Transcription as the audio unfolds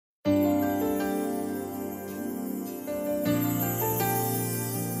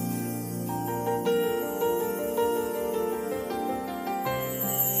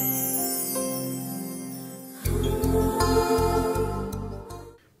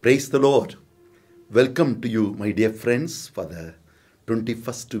Praise the Lord. Welcome to you, my dear friends, for the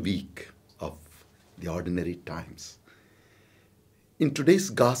 21st week of the ordinary times. In today's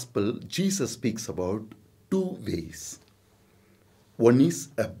gospel, Jesus speaks about two ways. One is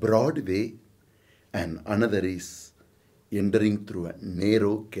a broad way and another is entering through a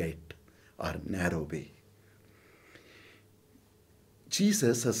narrow gate or narrow way.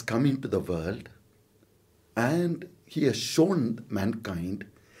 Jesus has come into the world and he has shown mankind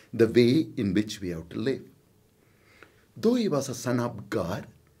the way in which we have to live. Though he was a son of God,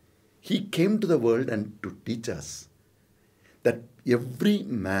 he came to the world and to teach us that every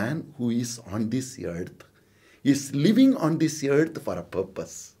man who is on this earth is living on this earth for a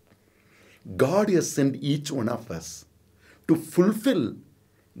purpose. God has sent each one of us to fulfill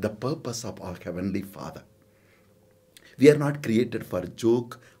the purpose of our Heavenly Father. We are not created for a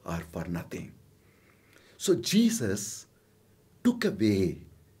joke or for nothing. So Jesus took away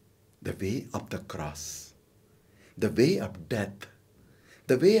the way of the cross, the way of death,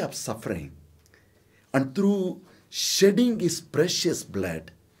 the way of suffering. And through shedding his precious blood,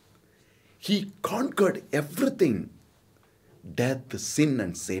 he conquered everything, death, sin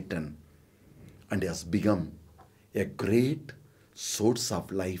and Satan, and has become a great source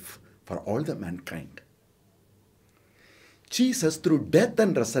of life for all the mankind. Jesus, through death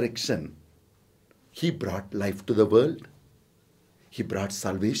and resurrection, he brought life to the world. He brought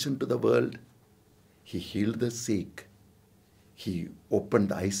salvation to the world. He healed the sick. He opened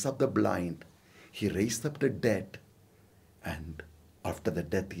the eyes of the blind. He raised up the dead. And after the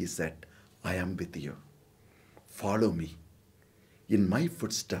death, he said, I am with you. Follow me. In my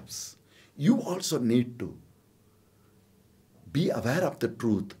footsteps, you also need to be aware of the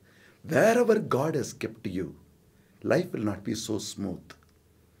truth. Wherever God has kept you, life will not be so smooth.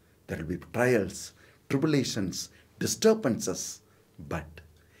 There will be trials, tribulations, disturbances. But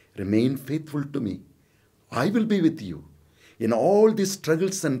remain faithful to me. I will be with you in all these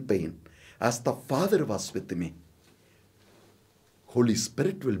struggles and pain as the Father was with me. Holy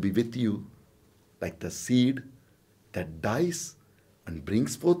Spirit will be with you like the seed that dies and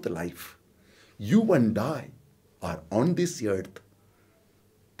brings forth life. You and I are on this earth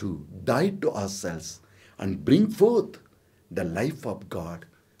to die to ourselves and bring forth the life of God,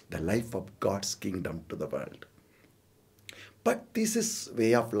 the life of God's kingdom to the world. But this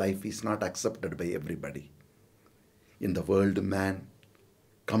way of life is not accepted by everybody. In the world, man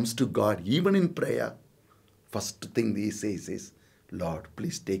comes to God even in prayer. First thing he says is, Lord,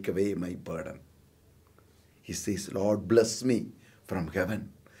 please take away my burden. He says, Lord, bless me from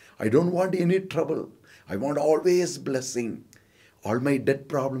heaven. I don't want any trouble. I want always blessing. All my debt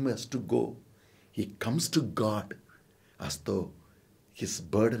problem has to go. He comes to God as though his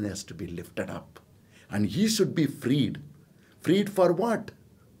burden has to be lifted up. And he should be freed. Freed for what?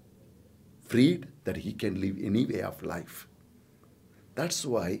 Freed that he can live any way of life. That's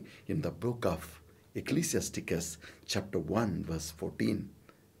why in the book of Ecclesiasticus, chapter 1, verse 14,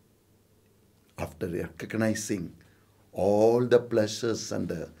 after recognizing all the pleasures and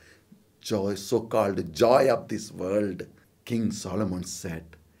the joy, so-called joy of this world, King Solomon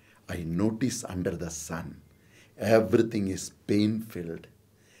said, I notice under the sun, everything is pain-filled.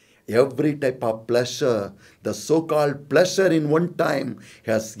 Every type of pleasure, the so-called pleasure in one time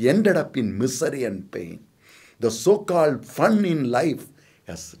has ended up in misery and pain. The so-called fun in life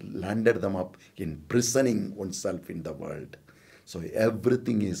has landed them up in prisoning oneself in the world. So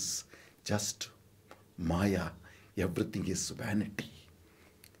everything is just Maya. Everything is vanity.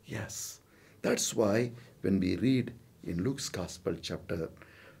 Yes, that's why when we read in Luke's Gospel, chapter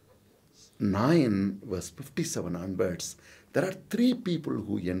 9, verse 57 onwards, there are three people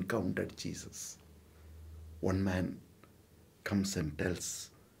who encountered Jesus. One man comes and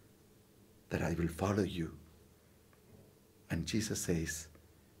tells that I will follow you. And Jesus says,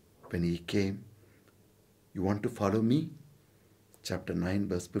 when he came, you want to follow me? Chapter 9,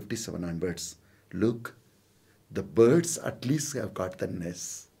 verse 57 onwards. Look, the birds at least have got the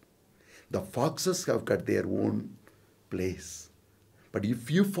nest. The foxes have got their own place. But if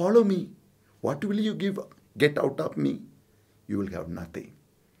you follow me, what will you get out of me? You will have nothing.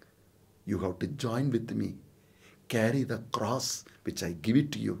 You have to join with me. Carry the cross which I give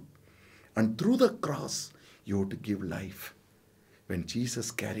it to you. And through the cross, you have to give life. When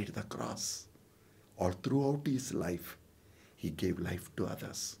Jesus carried the cross, all throughout his life, he gave life to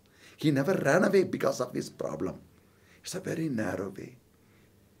others. He never ran away because of his problem. It's a very narrow way.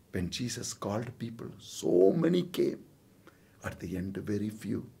 When Jesus called people, so many came. At the end, very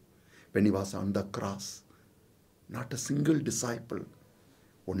few. When he was on the cross, not a single disciple.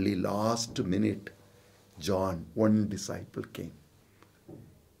 Only last minute, John, one disciple came.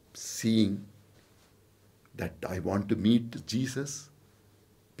 seeing that I want to meet Jesus,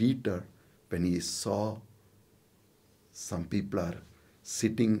 Peter, when he saw some people are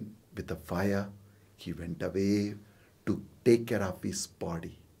sitting with a fire, he went away to take care of his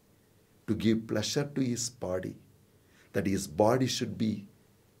body, to give pleasure to his body, that his body should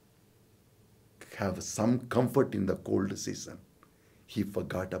have some comfort in the cold season. He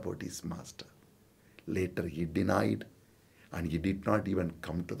forgot about his master. Later he denied, and he did not even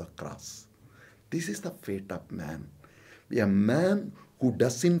come to the cross. This is the fate of man. A man who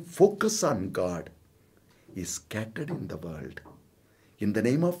doesn't focus on God is scattered in the world. In the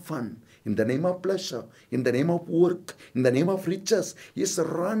name of fun, in the name of pleasure, in the name of work, in the name of riches, he is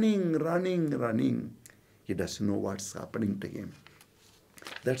running. He doesn't know what's happening to him.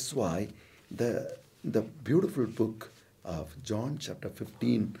 That's why the beautiful book of John chapter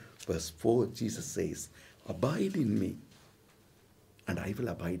 15 verse 4, Jesus says, abide in me and I will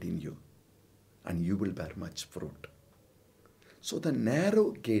abide in you and you will bear much fruit. So the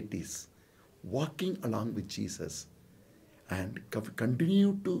narrow gate is walking along with Jesus and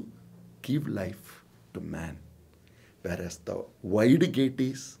continue to give life to man. Whereas the wide gate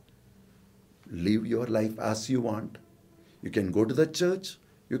is live your life as you want. You can go to the church.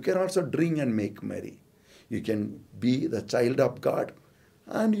 You can also drink and make merry. You can be the child of God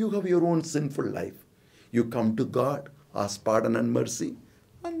and you have your own sinful life. You come to God, ask pardon and mercy,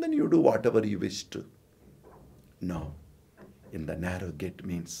 and then you do whatever you wish to. No. In the narrow gate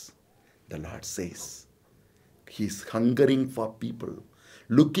means the Lord says He's hungering for people,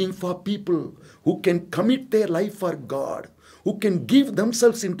 looking for people who can commit their life for God, who can give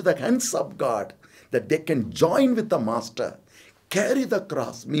themselves into the hands of God, that they can join with the Master, carry the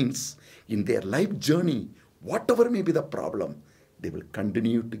cross. Means in their life journey, whatever may be the problem, they will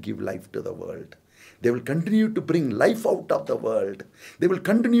continue to give life to the world. They will continue to bring life out of the world. They will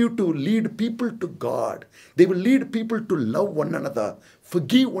continue to lead people to God. They will lead people to love one another,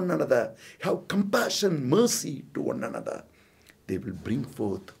 forgive one another, have compassion, mercy to one another. They will bring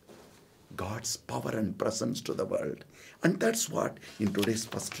forth God's power and presence to the world. And that's what in today's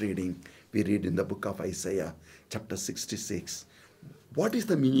first reading we read in the book of Isaiah, chapter 66. What is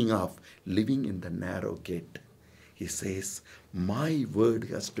the meaning of living in the narrow gate? He says, my word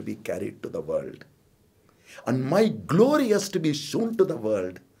has to be carried to the world. And my glory has to be shown to the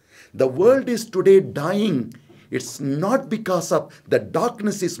world. The world is today dying. It's not because of the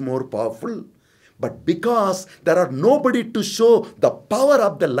darkness is more powerful, but because there are nobody to show the power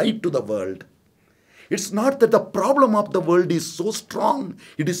of the light to the world. It's not that the problem of the world is so strong,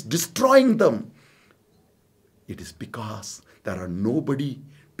 it is destroying them. It is because there are nobody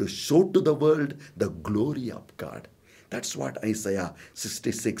to show to the world the glory of God. That's what Isaiah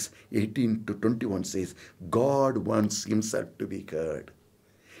 66, 18 to 21 says. God wants himself to be heard.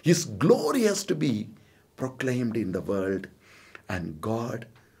 His glory has to be proclaimed in the world. And God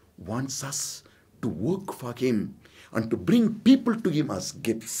wants us to work for him and to bring people to him as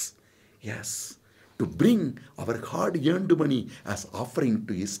gifts. Yes, to bring our hard-earned money as offering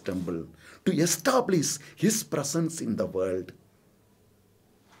to his temple, to establish his presence in the world.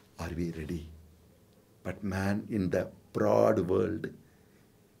 Are we ready? But man in the broad world,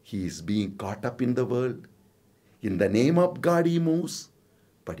 he is being caught up in the world. In the name of God he moves,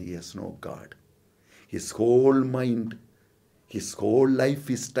 but he has no God. His whole mind, his whole life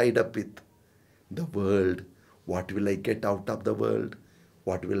is tied up with the world. What will I get out of the world?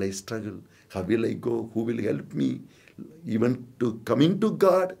 What will I struggle? How will I go? Who will help me? Even to coming to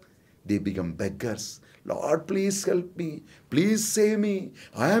God, they become beggars. Lord, please help me. Please save me.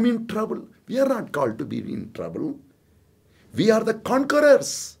 I am in trouble. We are not called to be in trouble. We are the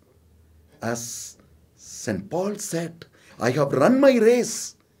conquerors. As St. Paul said, I have run my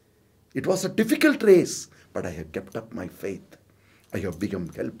race. It was a difficult race, but I have kept up my faith. I have become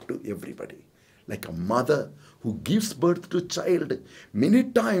help to everybody. Like a mother who gives birth to a child. Many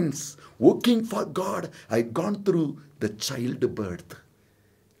times, working for God, I have gone through the childbirth.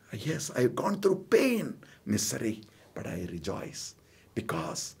 Yes, I have gone through pain, misery, but I rejoice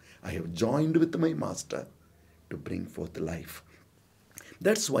because I have joined with my Master to bring forth life.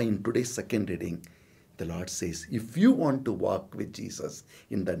 That's why in today's second reading, the Lord says, if you want to walk with Jesus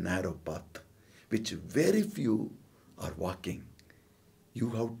in the narrow path, which very few are walking, you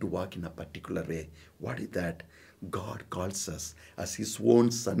have to walk in a particular way. What is that? God calls us as his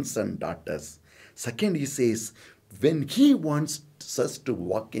own sons and daughters. Second, he says, when he wants us to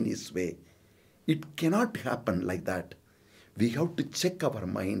walk in his way, it cannot happen like that. We have to check our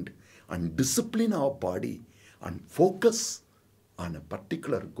mind and discipline our body and focus on a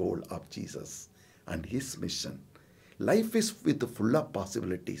particular goal of Jesus and his mission. Life is with full of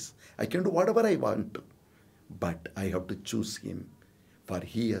possibilities. I can do whatever I want to. But I have to choose Him, for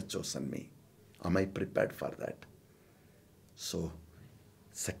He has chosen me. Am I prepared for that? So,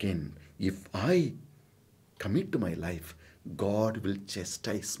 second, if I commit to my life, God will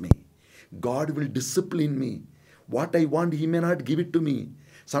chastise me. God will discipline me. What I want, He may not give it to me.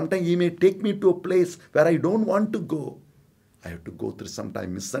 Sometimes He may take me to a place where I don't want to go. I have to go through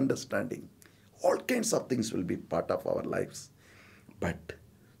sometimes misunderstanding. All kinds of things will be part of our lives. But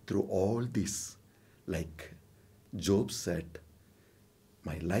through all this, like Job said,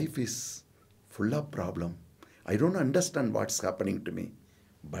 my life is full of problem. I don't understand what's happening to me.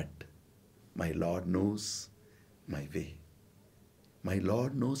 But my Lord knows my way. My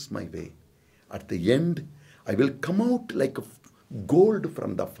Lord knows my way. At the end, I will come out like gold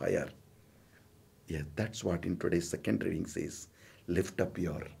from the fire. Yeah, that's what in today's second reading says. Lift up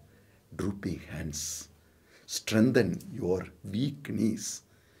your drooping hands. Strengthen your weak knees.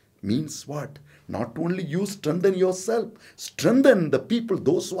 Means what? Not only you strengthen yourself, strengthen the people,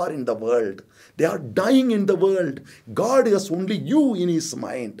 those who are in the world. They are dying in the world. God has only you in His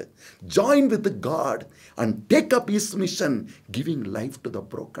mind. Join with God and take up His mission, giving life to the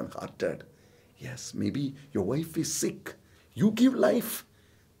brokenhearted. Yes, maybe your wife is sick. You give life.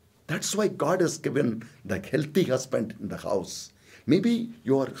 That's why God has given the healthy husband in the house. Maybe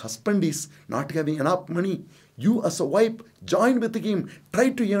your husband is not having enough money. You as a wife, join with him. Try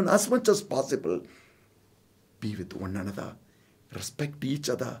to earn as much as possible. Be with one another. Respect each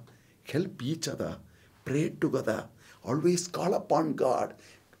other. Help each other. Pray together. Always call upon God.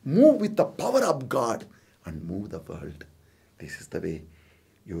 Move with the power of God and move the world. This is the way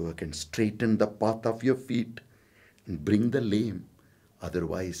you can straighten the path of your feet and bring the lame.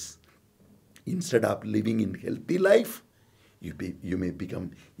 Otherwise, instead of living in healthy life, you may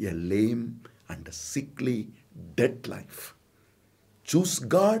become a lame and a sickly, dead life. Choose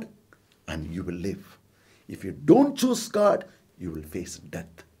God and you will live. If you don't choose God, you will face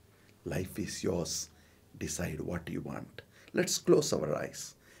death. Life is yours. Decide what you want. Let's close our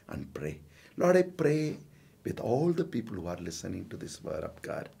eyes and pray. Lord, I pray with all the people who are listening to this word of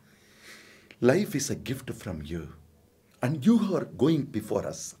God. Life is a gift from you. And you are going before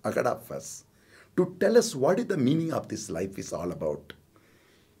us, ahead of us, to tell us what is the meaning of this life is all about.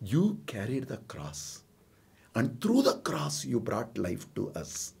 You carried the cross. And through the cross, you brought life to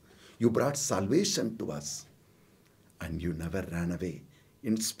us. You brought salvation to us. And you never ran away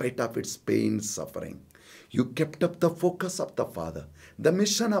in spite of its pain, suffering. You kept up the focus of the Father, the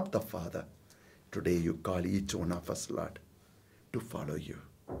mission of the Father. Today you call each one of us, Lord, to follow you.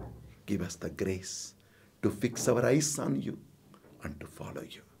 Give us the grace to fix our eyes on you and to follow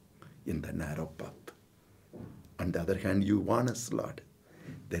you in the narrow path. On the other hand, you warn us, Lord,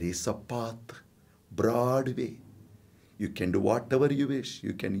 there is a path, broad way. You can do whatever you wish.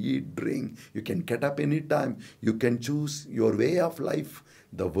 You can eat, drink. You can get up anytime. You can choose your way of life.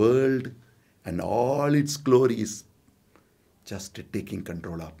 The world and all its glory is just taking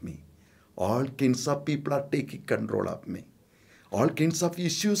control of me. All kinds of people are taking control of me. All kinds of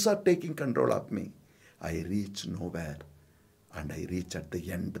issues are taking control of me. I reach nowhere, and I reach at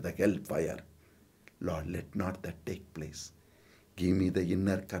the end, the hellfire. Lord, let not that take place. Give me the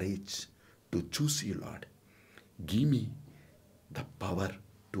inner courage to choose you, Lord. Give me the power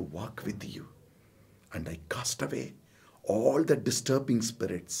to walk with you. And I cast away all the disturbing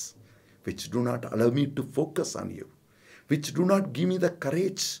spirits which do not allow me to focus on you, which do not give me the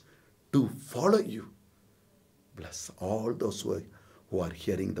courage to follow you. Bless all those who are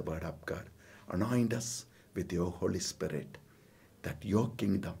hearing the word of God. Anoint us with your Holy Spirit, that your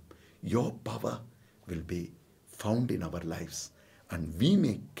kingdom, your power will be found in our lives, and we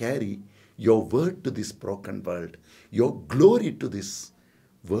may carry your word to this broken world, your glory to this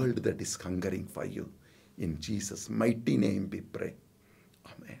world that is hungering for you. In Jesus' mighty name we pray.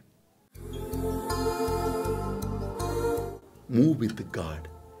 Amen. Move with God,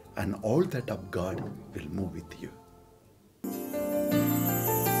 and all that of God will move with you.